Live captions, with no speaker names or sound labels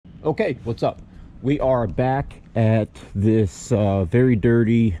Okay, what's up? We are back at this very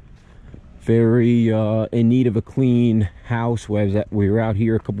dirty, very in need of a clean house. We were out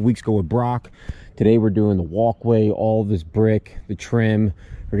here a couple weeks ago with Brock. Today we're doing the walkway, all this brick, the trim.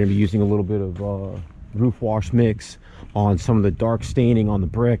 We're going to be using a little bit of roof wash mix on some of the dark staining on the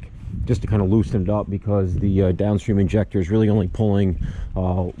brick, just to kind of loosen it up, because the downstream injector is really only pulling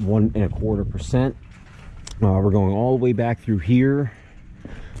 1.25%. We're going all the way back through here.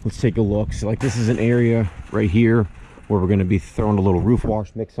 Let's take a look. So like, this is an area right here where we're going to be throwing a little roof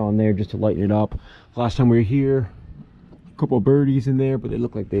wash mix on there just to lighten it up. Last time we were here, a couple of birdies in there, but they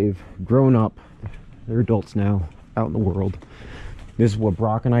look like they've grown up. They're adults now, out in the world. This is what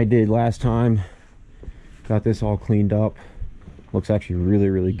Brock and I did last time. Got this all cleaned up. Looks actually really,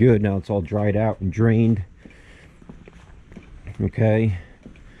 really good. Now it's all dried out and drained. Okay.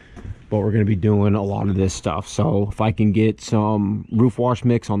 But we're going to be doing a lot of this stuff. So if I can get some roof wash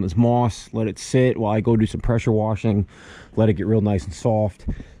mix on this moss, let it sit while I go do some pressure washing, let it get real nice and soft,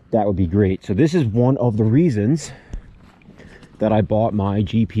 that would be great. So this is one of the reasons that I bought my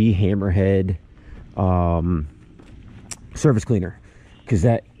GP Hammerhead surface cleaner, because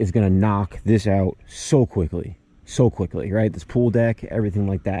that is going to knock this out so quickly, right? This pool deck, everything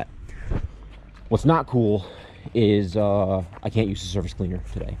like that. What's not cool is I can't use the surface cleaner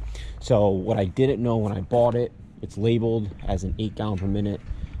today. So what I didn't know when I bought it, it's labeled as an 8 gallon per minute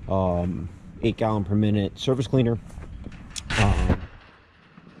 8 gallon per minute surface cleaner.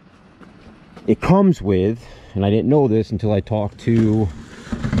 It comes with, and I didn't know this until I talked to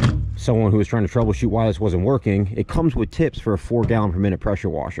someone who was trying to troubleshoot why this wasn't working, it comes with tips for a 4 gallon per minute pressure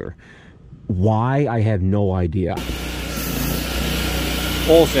washer. Why, I have no idea.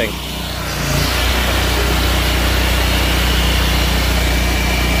 Pulsing.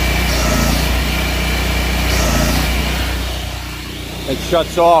 It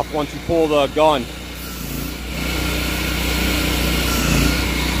shuts off once you pull the gun.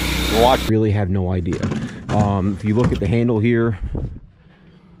 Watch. Really have no idea. If you look at the handle here,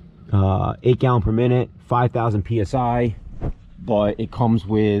 8 gallon per minute, 5,000 psi, but it comes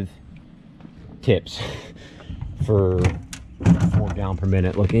with tips for 4 gallon per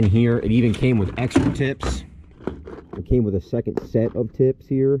minute. Look in here, it even came with extra tips. It came with a second set of tips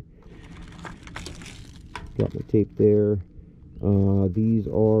here. Got my tape there. These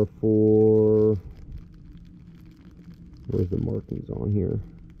are for, where's the markings on here?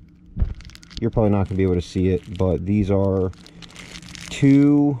 You're probably not gonna be able to see it, but these are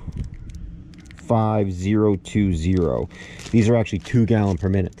 25020. These are actually 2 gallon per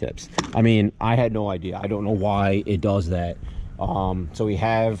minute tips. I mean, I had no idea. I don't know why it does that. So we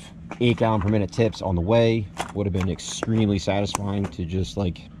have 8 gallon per minute tips on the way. Would have been extremely satisfying to just,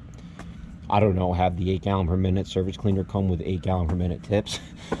 like, I don't know, have the 8 gallon per minute surface cleaner come with 8 gallon per minute tips.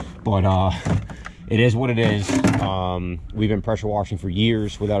 But it is what it is. We've been pressure washing for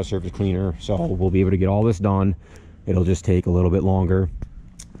years without a surface cleaner, so we'll be able to get all this done. It'll just take a little bit longer.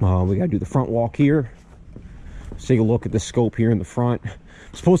 We got to do the front walk here. Let's take a look at the scope here in the front. I'm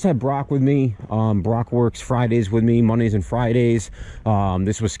supposed to have Brock with me. Brock works Fridays with me, Mondays and Fridays.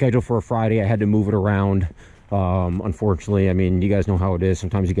 This was scheduled for a Friday. I had to move it around. Unfortunately, I mean, you guys know how it is.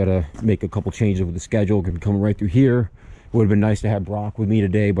 Sometimes you got to make a couple changes with the schedule. It can come right through here. It would have been nice to have Brock with me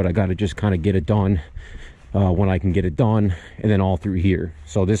today, but I got to just kind of get it done when I can get it done, and then all through here.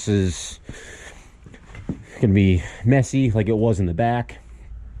 So this is going to be messy like it was in the back.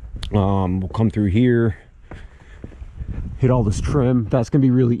 We'll come through here, hit all this trim. That's gonna be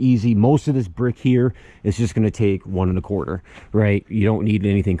really easy. Most of this brick here is just gonna take 1.25, right? You don't need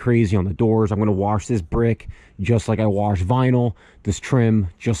anything crazy on the doors. I'm gonna wash this brick just like I wash vinyl, this trim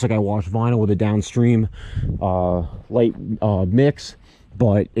just like I wash vinyl with a downstream light mix,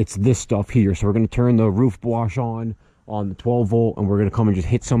 but it's this stuff here. So we're gonna turn the roof wash on the 12 volt, and we're gonna come and just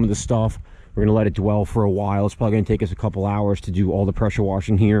hit some of the stuff. We're gonna let it dwell for a while. It's probably gonna take us a couple hours to do all the pressure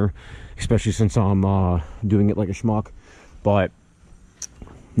washing here, especially since I'm doing it like a schmuck. But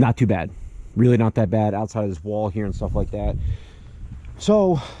not too bad, really not that bad outside of this wall here and stuff like that.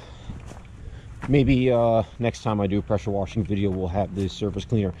 So maybe next time I do a pressure washing video, we'll have this surface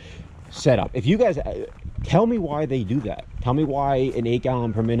cleaner set up. If you guys tell me why they do that, tell me why an 8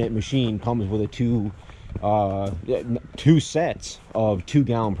 gallon per minute machine comes with a two sets of 2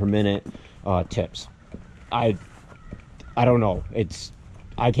 gallon per minute tips. I don't know.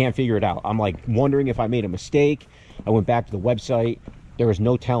 I can't figure it out. I'm like wondering if I made a mistake. I went back to the website. There was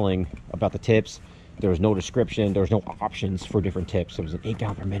no telling about the tips. There was no description. There was no options for different tips. It was an 8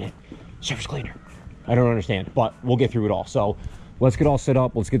 gallon per minute surface cleaner. I don't understand, but we'll get through it all. So let's get all set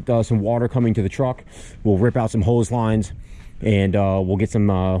up. Let's get some water coming to the truck. We'll rip out some hose lines, and we'll get some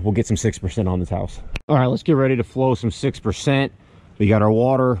 6% on this house. All right, let's get ready to flow some 6%. We got our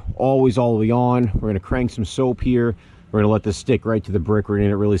water always all the way on. We're gonna crank some soap here. We're gonna let this stick right to the brick. We're gonna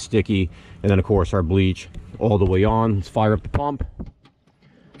get it really sticky, and then of course our bleach all the way on. Let's fire up the pump.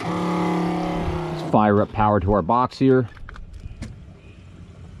 Let's fire up power to our box here.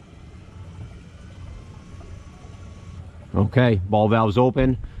 Okay, ball valve's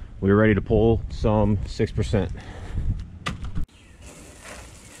open. We're ready to pull some 6%.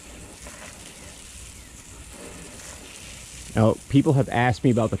 Now, people have asked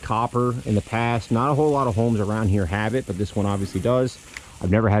me about the copper in the past. Not a whole lot of homes around here have it, but this one obviously does. I've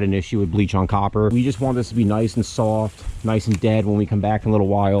never had an issue with bleach on copper. We just want this to be nice and soft, nice and dead when we come back in a little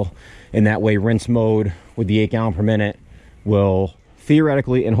while. And that way, rinse mode with the 8 gallon per minute will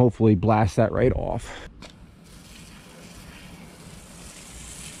theoretically and hopefully blast that right off.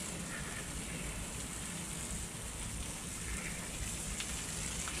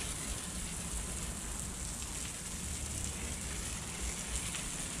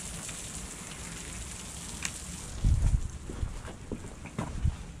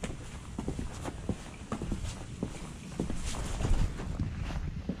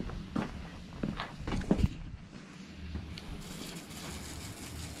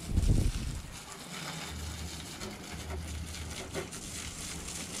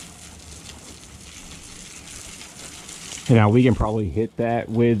 Now we can probably hit that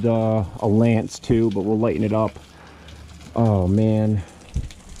with a lance too, but we'll lighten it up. Oh man,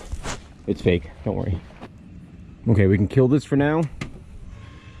 it's fake, don't worry. Okay, we can kill this for now.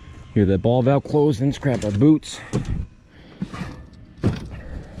 Hear that ball valve closed, and scrap our boots.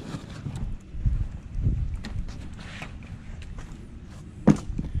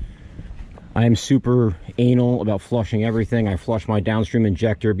 I am super anal about flushing everything. I flush my downstream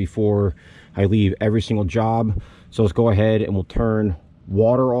injector before I leave every single job. So let's go ahead and we'll turn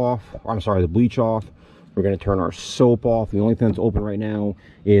water off. I'm sorry, the bleach off. We're going to turn our soap off. The only thing that's open right now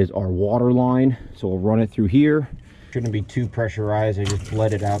is our water line. So we'll run it through here. Shouldn't be too pressurized. I just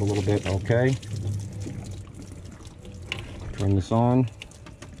bled it out a little bit. Okay. Turn this on.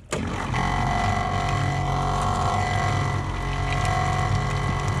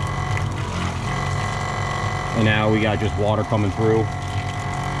 And now we got just water coming through.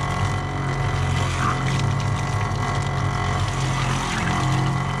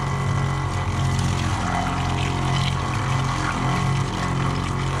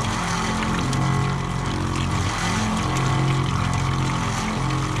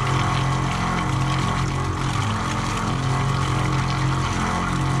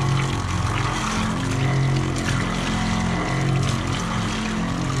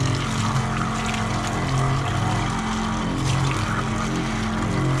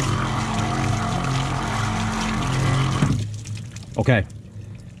 Okay,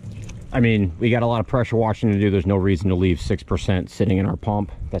 I mean, we got a lot of pressure washing to do. There's no reason to leave 6% sitting in our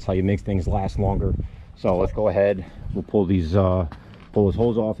pump. That's how you make things last longer. So let's go ahead. We'll pull these hose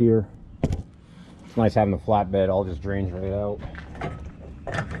off here. It's nice having the flatbed. All just drains right out.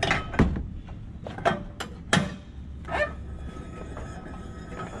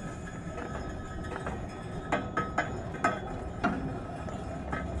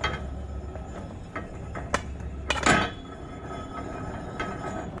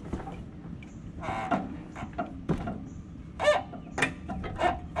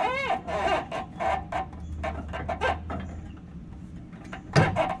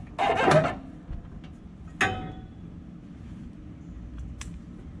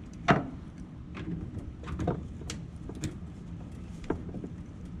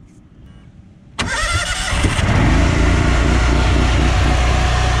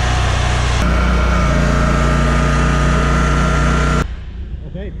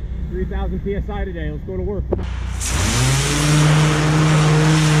 Okay, 3,000 PSI today. Let's go to work.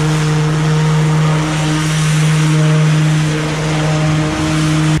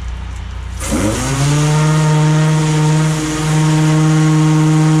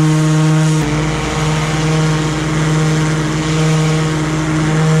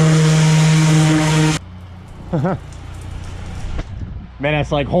 Man,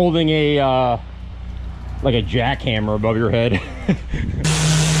 that's like holding a like a jackhammer above your head.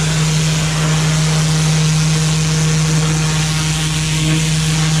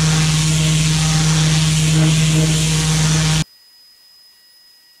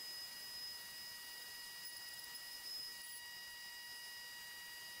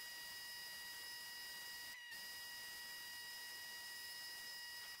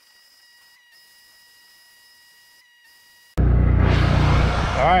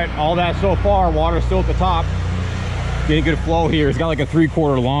 All right, all that so far, water's still at the top. Getting good flow here. It's got like a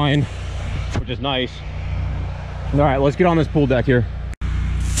 3/4 line, which is nice. All right, let's get on this pool deck here.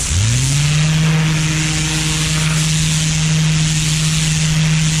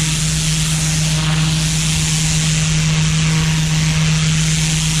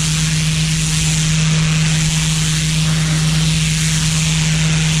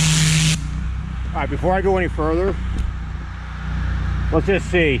 All right, before I go any further, let's just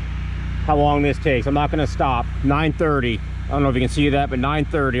see how long this takes. I'm not going to stop. 9:30. I don't know if you can see that, but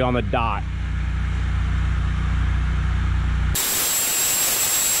 9:30 on the dot.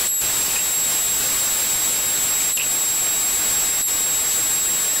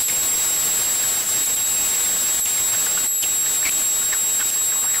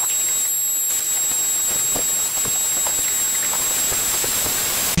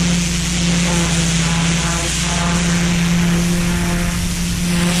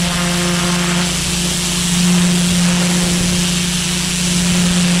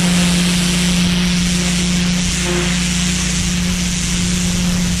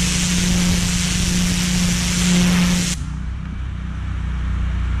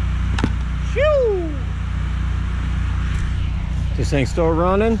 This thing's still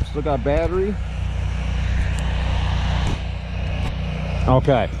running, still got battery.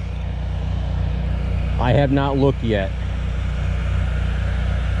 Okay. I have not looked yet.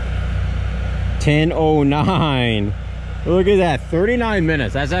 10:09. Look at that, 39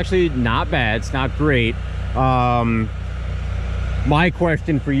 minutes. That's actually not bad. It's not great. My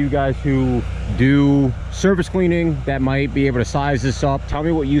question for you guys who do surface cleaning that might be able to size this up, tell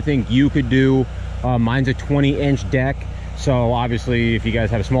me what you think you could do. Mine's a 20-inch deck. So obviously if you guys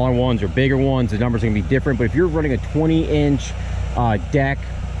have smaller ones or bigger ones, the numbers are gonna be different. But if you're running a 20-inch deck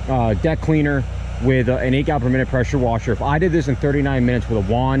cleaner with an 8 gallon per minute pressure washer, if I did this in 39 minutes with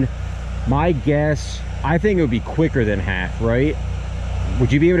a wand, my guess, I think it would be quicker than half, right?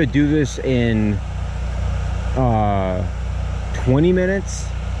 Would you be able to do this in 20 minutes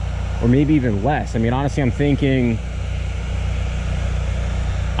or maybe even less? I mean, honestly, I'm thinking,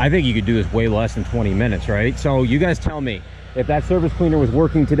 I think you could do this way less than 20 minutes, right? So you guys tell me if that surface cleaner was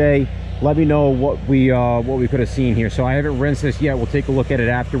working today. Let me know what we could have seen here. So I haven't rinsed this yet. We'll take a look at it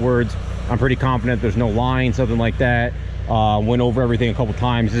afterwards. I'm pretty confident there's no lines, something like that. Went over everything a couple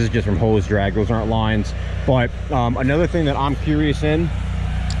times. This is just from hose drag. Those aren't lines. But another thing that I'm curious in,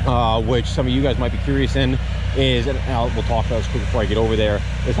 which some of you guys might be curious in, is, and we'll talk about this quick before I get over there,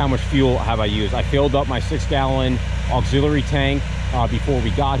 is how much fuel have I used. I filled up my 6 gallon auxiliary tank before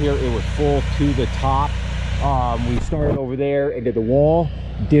we got here. It was full to the top. We started over there and did the wall,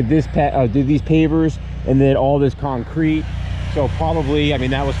 did these pavers, and then all this concrete. So probably, I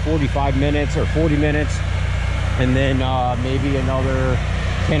mean, that was 45 minutes or 40 minutes, and then maybe another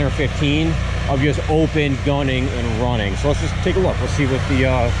 10 or 15 of just open gunning and running. So let's just take a look. Let's see what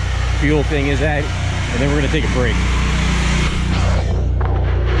the fuel thing is at, and then we're gonna take a break.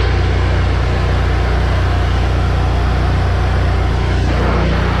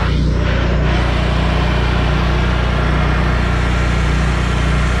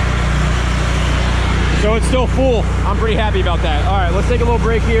 So it's still full. I'm pretty happy about that. All right, let's take a little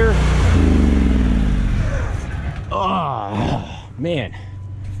break here. Oh, man.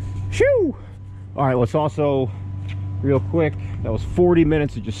 Shoo! All right, let's also, real quick, that was 40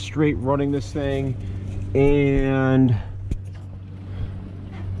 minutes of just straight running this thing. And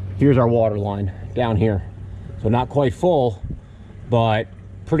here's our water line down here. So not quite full, but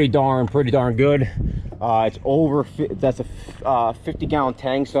pretty darn good. It's over, that's a 50 gallon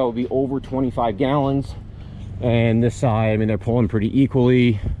tank, so it'll be over 25 gallons. And this side, I mean, they're pulling pretty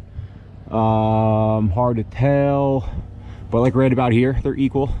equally. Hard to tell, but like right about here, they're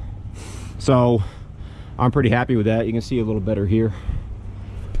equal. So I'm pretty happy with that. You can see a little better here.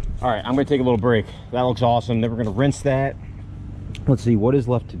 All right, I'm gonna take a little break. That looks awesome. Then we're gonna rinse that. Let's see what is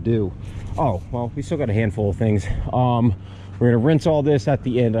left to do. Oh, well, we still got a handful of things. We're gonna rinse all this at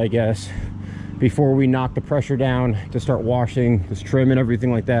the end, I guess, before we knock the pressure down to start washing this trim and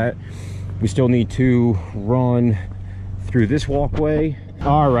everything like that. We still need to run through this walkway.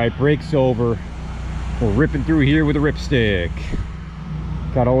 All right, break's over. We're ripping through here with a ripstick.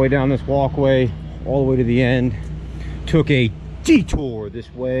 Got all the way down this walkway, all the way to the end. Took a detour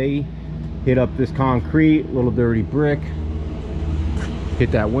this way, hit up this concrete, little dirty brick,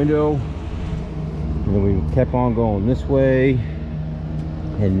 hit that window, and then we kept on going this way.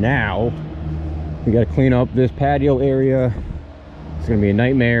 And now we got to clean up this patio area. It's gonna be a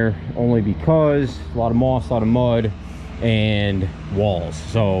nightmare only because a lot of moss, a lot of mud, and walls.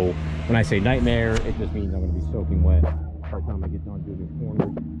 So when I say nightmare, it just means I'm gonna be soaking wet by the time I get done doing this corner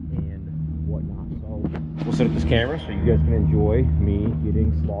and whatnot. So we'll set up this camera so you guys can enjoy me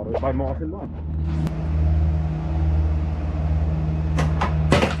getting slaughtered by moth and mud.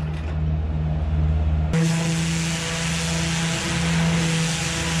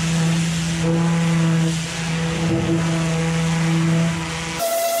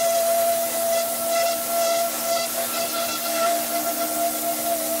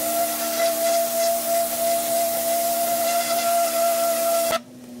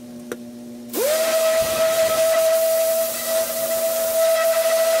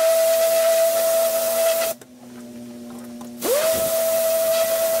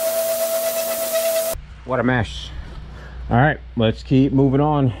 What a mess. All right, let's keep moving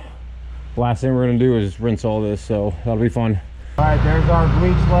on. Last thing we're gonna do is rinse all this, so that'll be fun. All right, there's our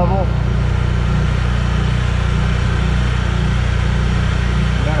bleach level.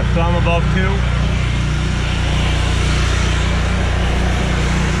 We got a thumb above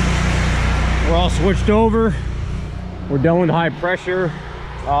 2. We're all switched over. We're done with high pressure.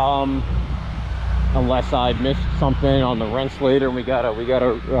 Unless I missed something on the rinse later and we gotta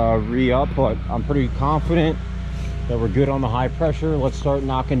re-up, but I'm pretty confident that we're good on the high pressure. Let's start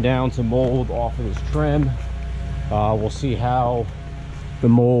knocking down some mold off of this trim. We'll see how the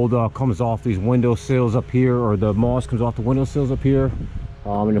mold comes off these window sills up here, or the moss comes off the window sills up here.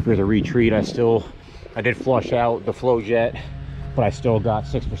 And if there's a retreat, I did flush out the flow jet, but I still got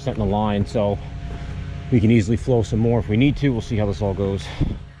 6% in the line, so we can easily flow some more if we need to. We'll see how this all goes.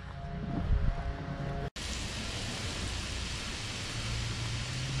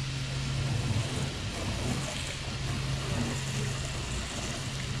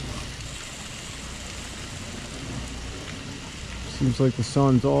 Seems like the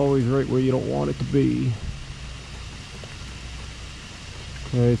sun's always right where you don't want it to be.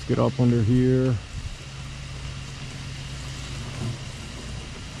 Okay, let's get up under here.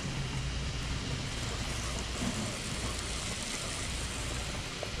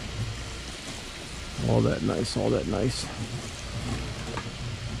 All that nice, all that nice.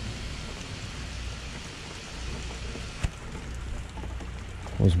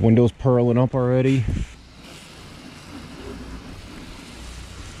 Those windows purling up already.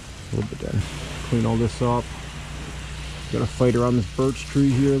 A little bit there. Clean all this up. Gotta fight around this birch tree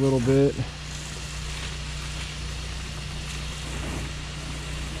here a little bit.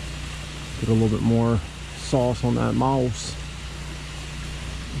 Get a little bit more sauce on that mouse.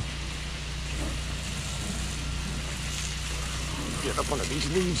 Get up under these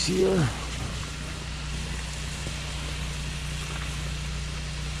leaves here.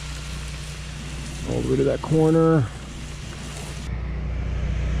 All the way to that corner.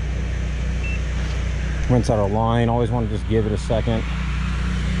 Rinse out our line. Always want to just give it a second.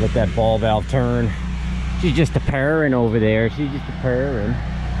 Let that ball valve turn. She's just a purring over there. She's just a purring.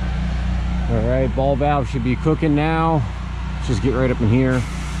 All right, ball valve should be cooking now. Let's just get right up in here.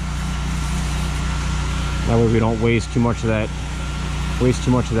 That way we don't waste too much of that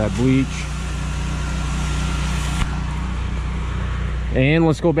bleach. And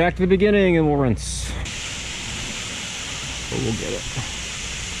let's go back to the beginning and we'll rinse. But we'll get it.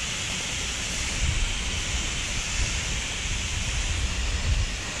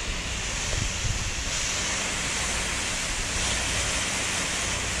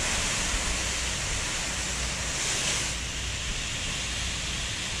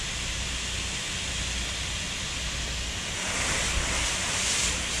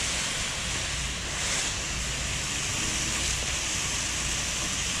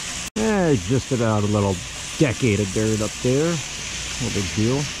 Just about a little decade of dirt up there. No big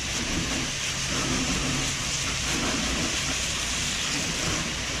deal.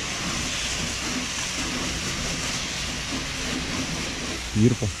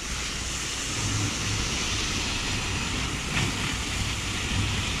 Beautiful.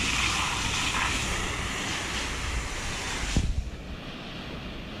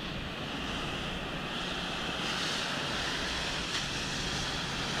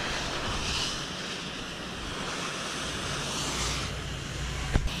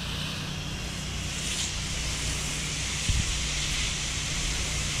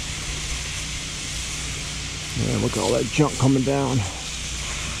 Yeah, look at all that junk coming down.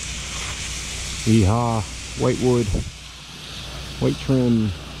 Yeehaw, white wood, white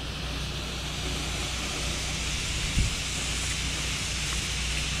trim.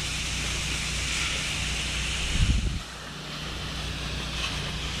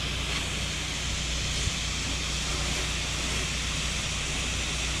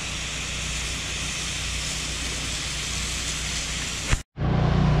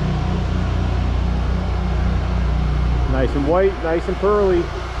 Nice and white, nice and pearly.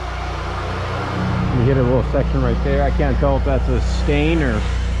 We hit a little section right there. I can't tell if that's a stain or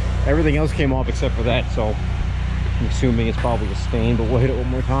everything else came off except for that, so I'm assuming it's probably a stain, but we'll hit it one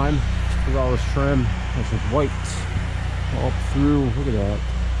more time. Look at all this trim. This is white all through. Look at that.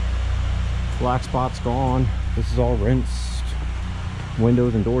 Black spot's gone. This is all rinsed.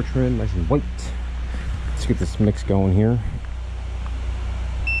 Windows and door trim, nice and white. Let's get this mix going here.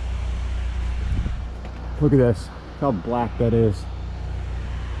 Look at this. Look how black that is.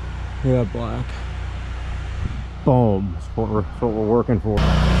 Look at that black. Boom. That's what we're working for.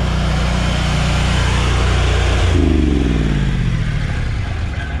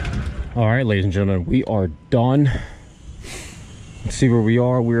 All right, ladies and gentlemen, we are done. Let's see where we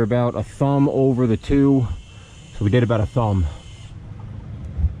are. We're about a thumb over the 2. So we did about a thumb's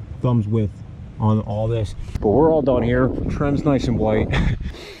width on all this. But we're all done here. Trim's nice and white.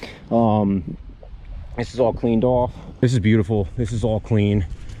 This is all cleaned off. This is beautiful. This is all clean.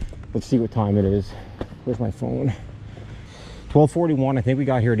 Let's see what time it is. Where's my phone? 12:41. I think we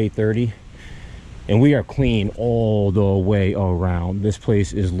got here at 8:30. And we are clean all the way around. This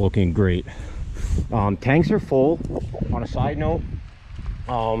place is looking great. Tanks are full. On a side note,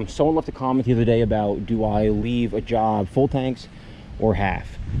 someone left a comment the other day about, do I leave a job full tanks or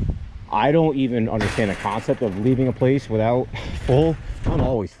half? I don't even understand the concept of leaving a place without full. I'm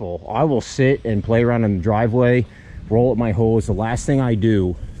always full. I will sit and play around in the driveway, roll up my hose. The last thing I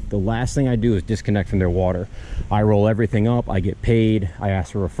do is disconnect from their water. I roll everything up, I get paid, I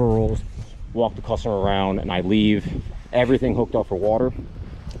ask for referrals, walk the customer around, and I leave everything hooked up for water,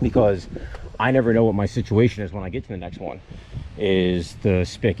 because I never know what my situation is when I get to the next one. Is the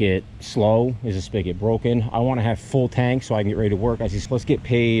spigot slow? Is the spigot broken? I want to have full tank so I can get ready to work. I just, let's get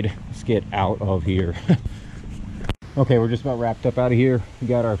paid. Let's get out of here. Okay, we're just about wrapped up out of here. We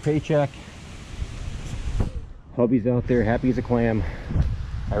got our paycheck. Hubby's out there, happy as a clam.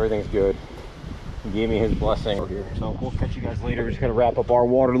 Everything's good. He gave me his blessing over here. So we'll catch you guys later. We're just gonna wrap up our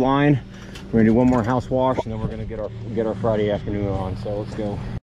water line. We're gonna do one more house wash, and then we're gonna get our Friday afternoon on. So let's go.